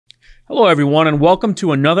Hello, everyone, and welcome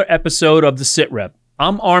to another episode of the SITREP.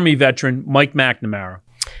 I'm Army veteran Mike McNamara.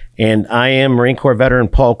 And I am Marine Corps veteran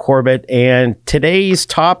Paul Corbett. And today's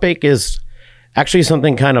topic is actually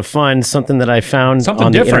something kind of fun, something that I found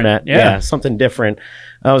on the internet. Yeah, something different.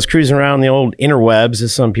 I was cruising around the old interwebs,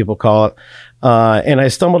 as some people call it, and I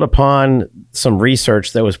stumbled upon some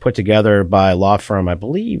research that was put together by a law firm. I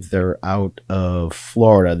believe they're out of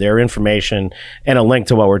Florida. Their information and a link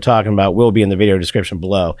to what we're talking about will be in the video description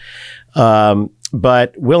below.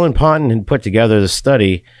 But Will and Ponton had put together the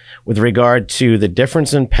study with regard to the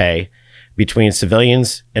difference in pay between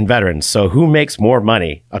civilians and veterans. So who makes more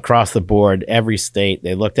money across the board, every state?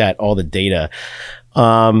 They looked at all the data.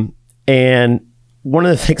 And one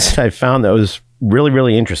of the things that I found that was really,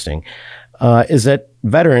 really interesting is that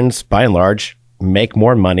veterans, by and large, make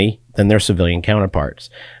more money than their civilian counterparts.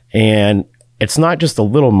 And it's not just a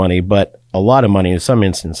little money, but a lot of money in some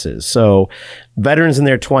instances. So veterans in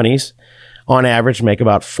their 20s, on average, make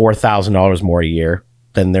about $4,000 more a year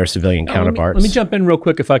than their civilian counterparts. Let me jump in real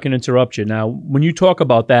quick if I can interrupt you. Now, when you talk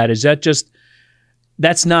about that, is that just,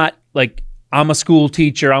 that's not like, I'm a school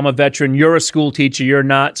teacher, I'm a veteran, you're a school teacher, you're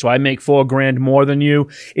not, so I make $4 grand more than you.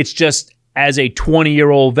 It's just, as a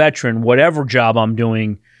 20-year-old veteran, whatever job I'm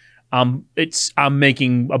doing, I'm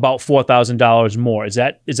making about $4,000 more. Is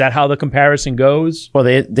that how the comparison goes? Well,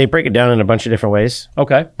 they break it down in a bunch of different ways.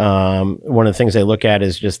 Okay. One of the things they look at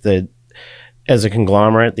is just as a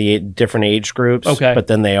conglomerate, the different age groups. Okay. But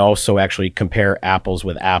then they also actually compare apples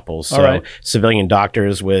with apples. So all right. Civilian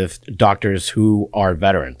doctors with doctors who are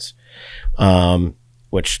veterans,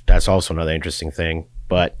 which that's also another interesting thing.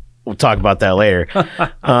 But we'll talk about that later.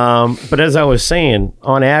 But as I was saying,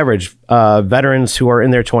 on average, veterans who are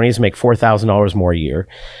in their 20s make $4,000 more a year.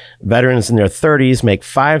 Veterans in their 30s make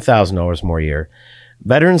 $5,000 more a year.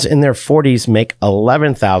 Veterans in their 40s make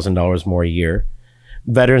 $11,000 more a year.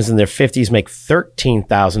 Veterans in their 50s make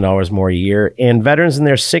 $13,000 more a year. And veterans in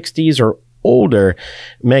their 60s or older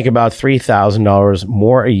make about $3,000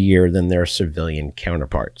 more a year than their civilian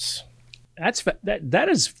counterparts. That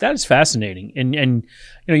is fascinating, and you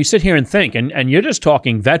know, you sit here and think, and you're just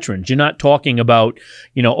talking veterans. You're not talking about,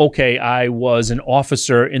 you know, okay, I was an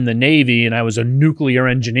officer in the Navy and I was a nuclear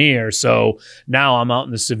engineer, so now I'm out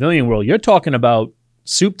in the civilian world. You're talking about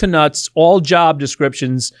soup to nuts, all job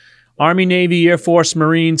descriptions: Army, Navy, Air Force,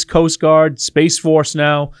 Marines, Coast Guard, Space Force.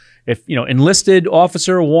 Now, if you know, enlisted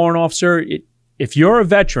officer, warrant officer, if you're a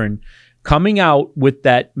veteran coming out with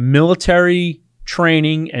that military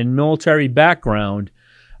training and military background,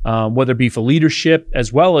 whether it be for leadership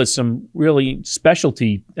as well as some really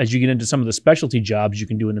specialty, as you get into some of the specialty jobs you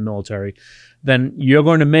can do in the military, then you're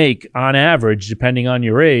going to make, on average, depending on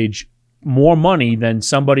your age, more money than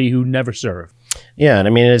somebody who never served. Yeah, and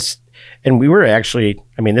I mean, and we were actually,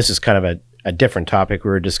 I mean, this is kind of a different topic we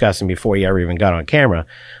were discussing before you ever even got on camera,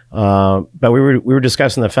 but we were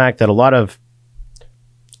discussing the fact that a lot of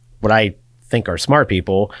what I think are smart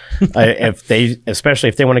people, especially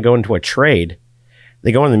if they want to go into a trade,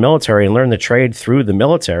 they go in the military and learn the trade through the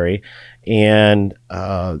military. And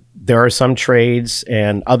there are some trades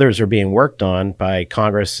and others are being worked on by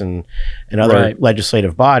Congress and other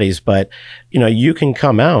legislative bodies. But, you know, you can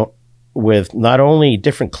come out with not only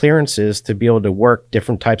different clearances to be able to work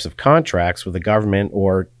different types of contracts with the government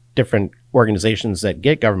or different organizations that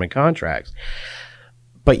get government contracts,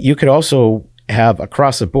 but you could also have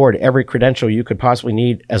across the board every credential you could possibly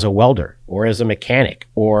need as a welder or as a mechanic.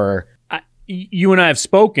 Or you and I have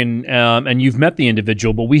spoken, and you've met the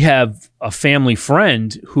individual, but we have a family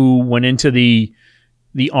friend who went into the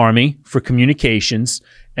Army for communications,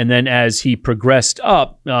 and then as he progressed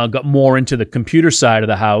up, got more into the computer side of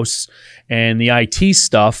the house and the IT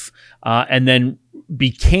stuff, and then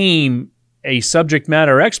became a subject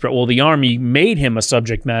matter expert. Well, the Army made him a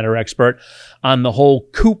subject matter expert on the whole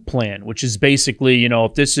COOP plan, which is basically, you know,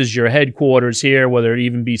 if this is your headquarters here, whether it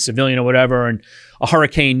even be civilian or whatever, and a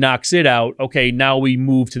hurricane knocks it out, okay, now we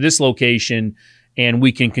move to this location and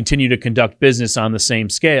we can continue to conduct business on the same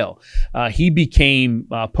scale. He became,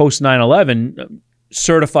 post 9/11,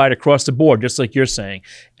 certified across the board, just like you're saying.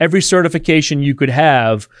 Every certification you could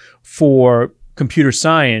have for computer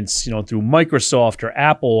science, you know, through Microsoft or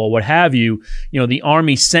Apple or what have you, you know, the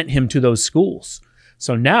Army sent him to those schools.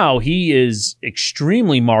 So now he is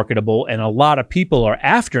extremely marketable, and a lot of people are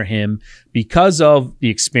after him because of the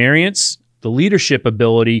experience, the leadership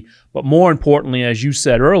ability, but more importantly, as you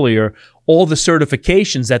said earlier, all the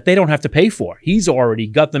certifications that they don't have to pay for. He's already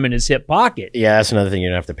got them in his hip pocket. Yeah, that's another thing you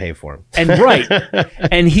don't have to pay for him. And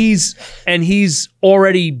and he's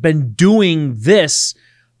already been doing this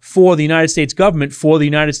for the United States government, for the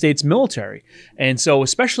United States military. And so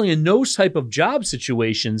especially in those type of job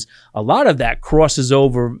situations, a lot of that crosses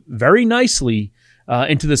over very nicely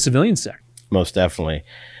into the civilian sector. Most definitely.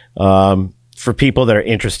 For people that are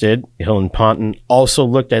interested, Hill and Ponton also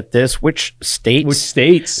looked at this. Which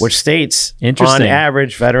states on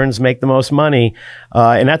average veterans make the most money?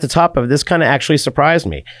 And at the top of this kind of actually surprised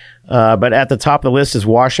me. But at the top of the list is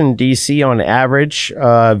Washington, D.C. On average,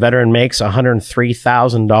 veteran makes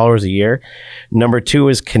 $103,000 a year. Number 2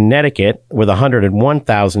 is Connecticut with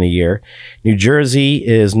 $101,000 a year. New Jersey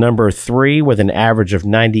is number 3 with an average of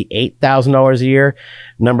 $98,000 a year.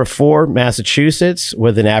 Number 4, Massachusetts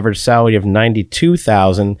with an average salary of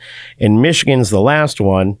 $92,000. And Michigan's the last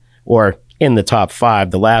one, or in the top 5,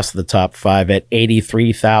 the last of the top 5 at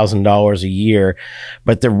 $83,000 a year.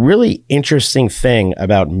 But the really interesting thing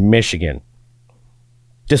about Michigan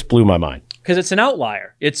just blew my mind. Because it's an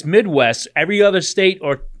outlier. It's Midwest. Every other state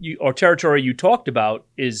or territory you talked about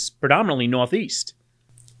is predominantly Northeast.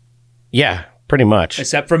 Yeah, pretty much.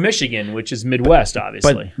 Except for Michigan, which is Midwest,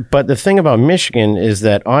 obviously. But the thing about Michigan is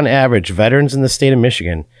that on average, veterans in the state of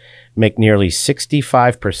Michigan make nearly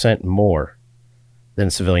 65% more than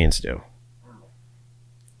civilians do.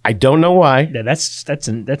 I don't know why. Yeah, that's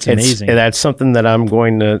amazing. That's something that I'm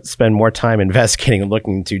going to spend more time investigating and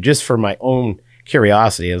looking into just for my own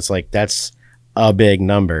curiosity. It's like, that's a big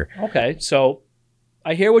number. Okay, so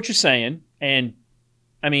I hear what you're saying. And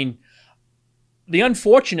I mean, the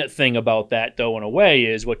unfortunate thing about that, though, in a way,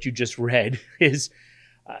 is what you just read is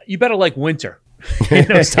you better like winter in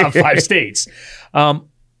those top 5 states.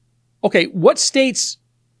 Okay, what states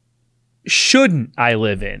shouldn't I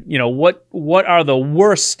live in? You know, what are the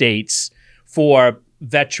worst states for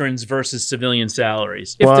veterans versus civilian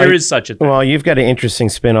salaries, if there is such a thing? Well, you've got an interesting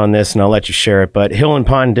spin on this, and I'll let you share it. But Hill and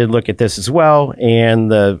Pond did look at this as well,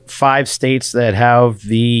 and the 5 states that have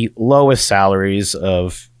the lowest salaries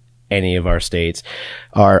of any of our states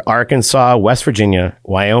are Arkansas, West Virginia,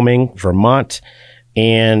 Wyoming, Vermont,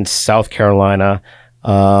 and South Carolina.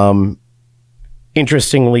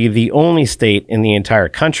 Interestingly, the only state in the entire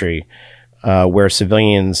country where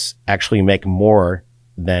civilians actually make more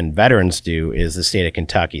than veterans do is the state of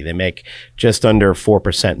Kentucky. They make just under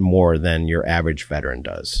 4% more than your average veteran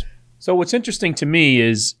does. So what's interesting to me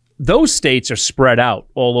is those states are spread out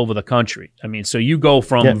all over the country. I mean, so you go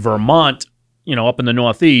from Vermont, you know, up in the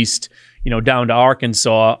Northeast, you know, down to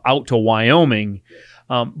Arkansas, out to Wyoming.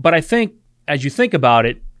 But I think as you think about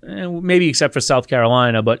it, maybe except for South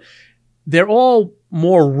Carolina, but they're all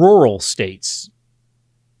more rural states.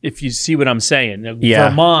 If you see what I'm saying,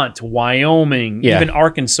 Vermont, Wyoming, even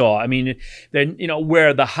Arkansas. I mean, then, you know,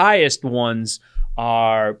 where the highest ones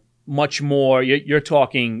are much more, you're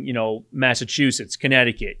talking, you know, Massachusetts,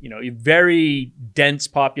 Connecticut, you know, very dense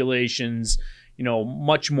populations, you know,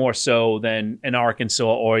 much more so than an Arkansas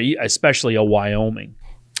or especially a Wyoming.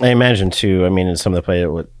 I imagine too, I mean, in some of the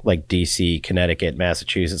places like DC, Connecticut,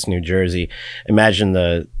 Massachusetts, New Jersey, imagine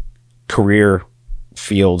the career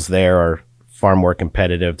fields there are far more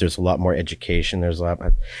competitive. There's a lot more education. There's a lot.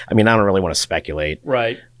 I mean, I don't really want to speculate.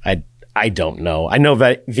 Right. I don't know. I know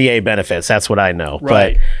VA benefits. That's what I know.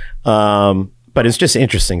 Right. But it's just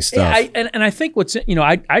interesting stuff. Yeah, and I think what's, you know,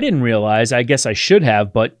 I didn't realize, I guess I should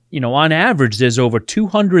have, but, you know, on average, there's over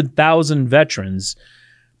 200,000 veterans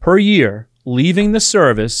per year leaving the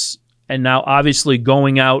service and now obviously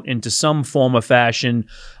going out into some form or fashion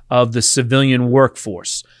of the civilian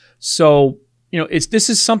workforce. So, you know, this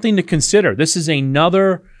is something to consider. This is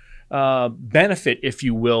another benefit, if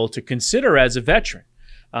you will, to consider as a veteran.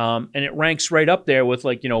 And it ranks right up there with,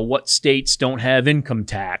 like, you know, what states don't have income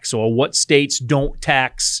tax or what states don't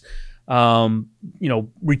tax, you know,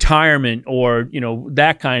 retirement or, you know,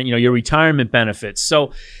 that kind of, you know, your retirement benefits.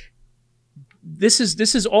 So this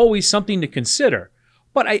is always something to consider.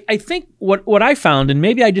 But I think what I found, and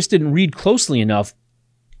maybe I just didn't read closely enough,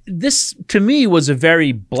 this to me was a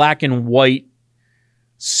very black and white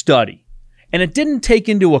study, and it didn't take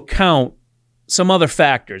into account some other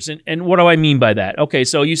factors. And what do I mean by that? Okay,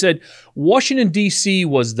 so you said Washington, D.C.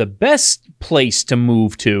 was the best place to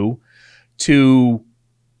move to, you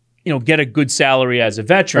know, get a good salary as a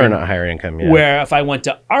veteran. Or not higher income, yeah. Where if I went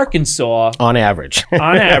to Arkansas... On average.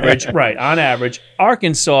 on average, right, on average,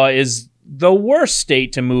 Arkansas is the worst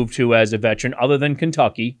state to move to as a veteran other than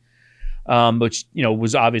Kentucky, which, you know,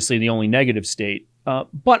 was obviously the only negative state.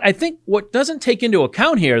 But I think what doesn't take into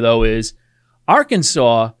account here, though, is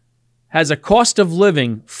Arkansas has a cost of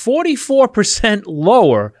living 44%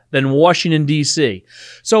 lower than Washington, D.C.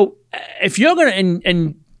 So if you're going to,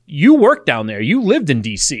 and you worked down there, you lived in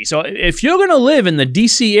D.C. So if you're going to live in the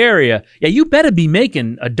D.C. area, yeah, you better be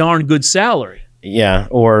making a darn good salary. Yeah,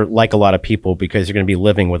 or like a lot of people, because you're going to be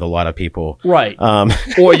living with a lot of people. Right.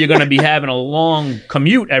 Or you're going to be having a long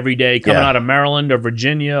commute every day coming out of Maryland or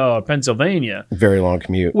Virginia or Pennsylvania. Very long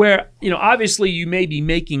commute. Where, obviously you may be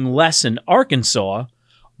making less in Arkansas,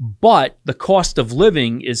 but the cost of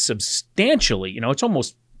living is substantially, it's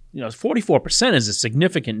almost, 44% is a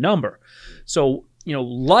significant number. So,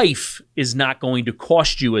 life is not going to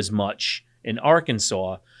cost you as much in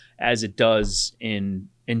Arkansas as it does in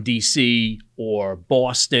DC or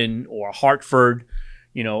Boston or Hartford,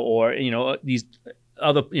 or these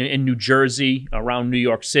other in New Jersey, around New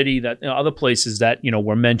York City, that other places that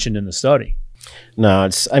were mentioned in the study. No,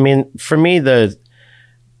 for me, there's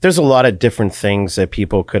a lot of different things that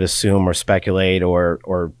people could assume or speculate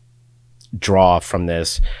or draw from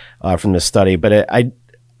this study, but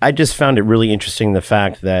I just found it really interesting, the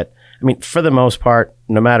fact that, for the most part,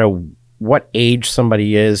 no matter what age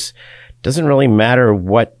somebody is, doesn't really matter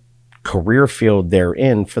what career field they're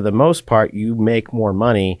in. For the most part, you make more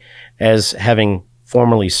money as having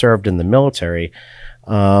formerly served in the military.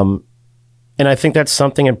 And I think that's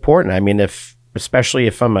something important. Especially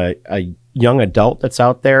if I'm a young adult that's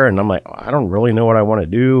out there and I'm like, I don't really know what I want to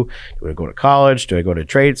do. Do I go to college? Do I go to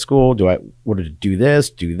trade school? Do I want to do this,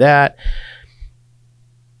 do that?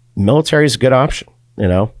 Military is a good option,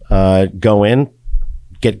 go in,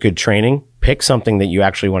 get good training, pick something that you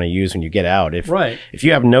actually want to use when you get out. If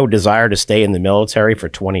you have no desire to stay in the military for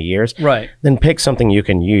 20 years, then pick something you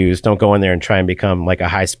can use. Don't go in there and try and become like a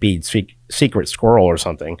high-speed secret squirrel or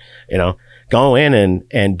something. Go in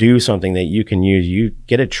and do something that you can use. You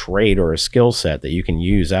get a trade or a skill set that you can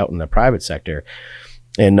use out in the private sector.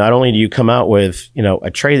 And not only do you come out with,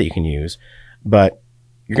 a trade that you can use, but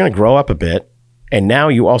you're going to grow up a bit. And now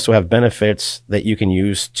you also have benefits that you can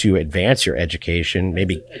use to advance your education,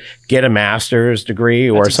 maybe get a master's degree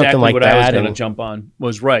or something like that. That's exactly what I was going to jump on,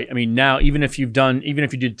 was right. Now, even if you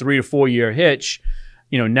did 3 or 4 year hitch,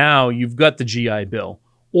 now you've got the GI Bill.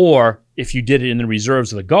 Or if you did it in the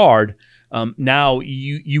reserves of the Guard, now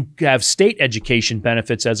you have state education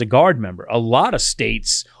benefits as a Guard member. A lot of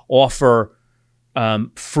states offer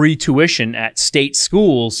free tuition at state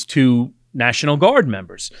schools to National Guard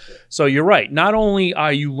members. So you're right. Not only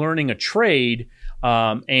are you learning a trade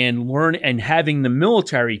and having the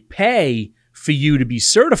military pay for you to be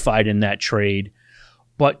certified in that trade,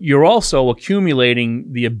 but you're also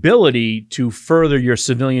accumulating the ability to further your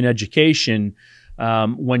civilian education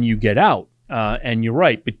when you get out. And you're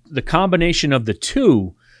right. But the combination of the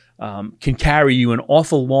two can carry you an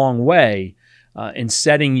awful long way in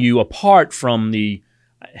setting you apart from the,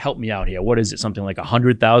 help me out here, what is it, something like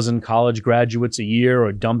 100,000 college graduates a year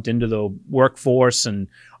are dumped into the workforce and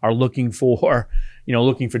are looking for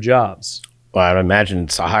jobs. Well, I'd imagine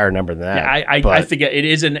it's a higher number than that. Yeah, I forget. It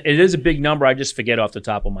is a big number. I just forget off the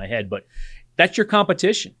top of my head, but that's your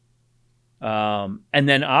competition. And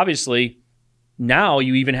then obviously now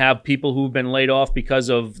you even have people who've been laid off because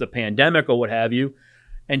of the pandemic or what have you.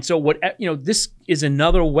 And so this is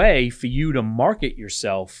another way for you to market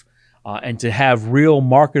yourself and to have real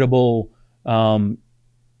marketable,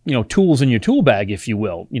 tools in your tool bag, if you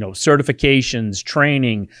will. Certifications,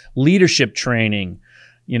 training, leadership training.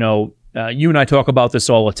 You and I talk about this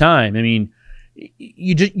all the time.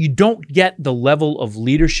 You don't get the level of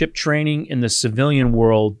leadership training in the civilian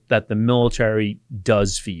world that the military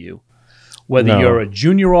does for you. Whether you're a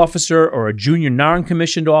junior officer or a junior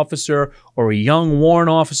non-commissioned officer or a young warrant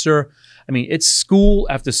officer, it's school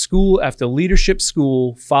after leadership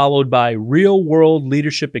school, followed by real world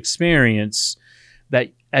leadership experience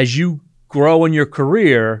that as you grow in your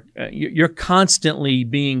career, you're constantly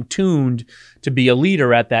being tuned to be a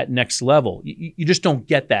leader at that next level. You just don't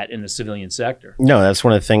get that in the civilian sector. No, that's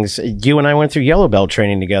one of the things. You and I went through yellow belt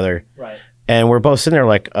training together. Right. And we're both sitting there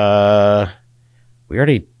like,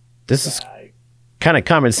 this is kind of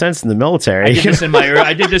common sense in the military. I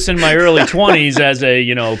did this in my early 20s as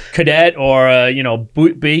a cadet or a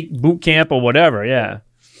boot camp or whatever. Yeah.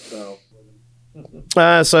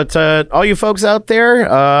 So to all you folks out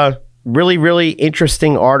there, really, really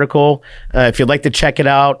interesting article. If you'd like to check it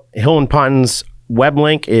out, Hill and Ponton's web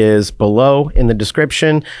link is below in the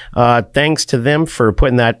description. Thanks to them for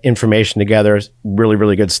putting that information together. Really,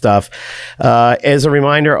 really good stuff. As a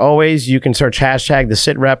reminder, always, you can search hashtag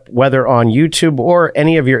theSITREP, whether on YouTube or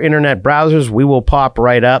any of your internet browsers. We will pop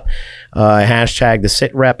right up. Hashtag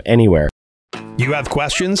theSITREP anywhere. You have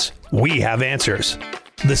questions? We have answers.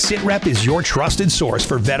 The SITREP is your trusted source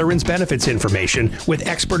for veterans benefits information with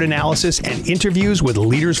expert analysis and interviews with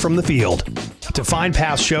leaders from the field. To find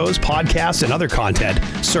past shows, podcasts, and other content,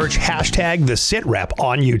 search hashtag theSITREP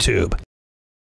on YouTube.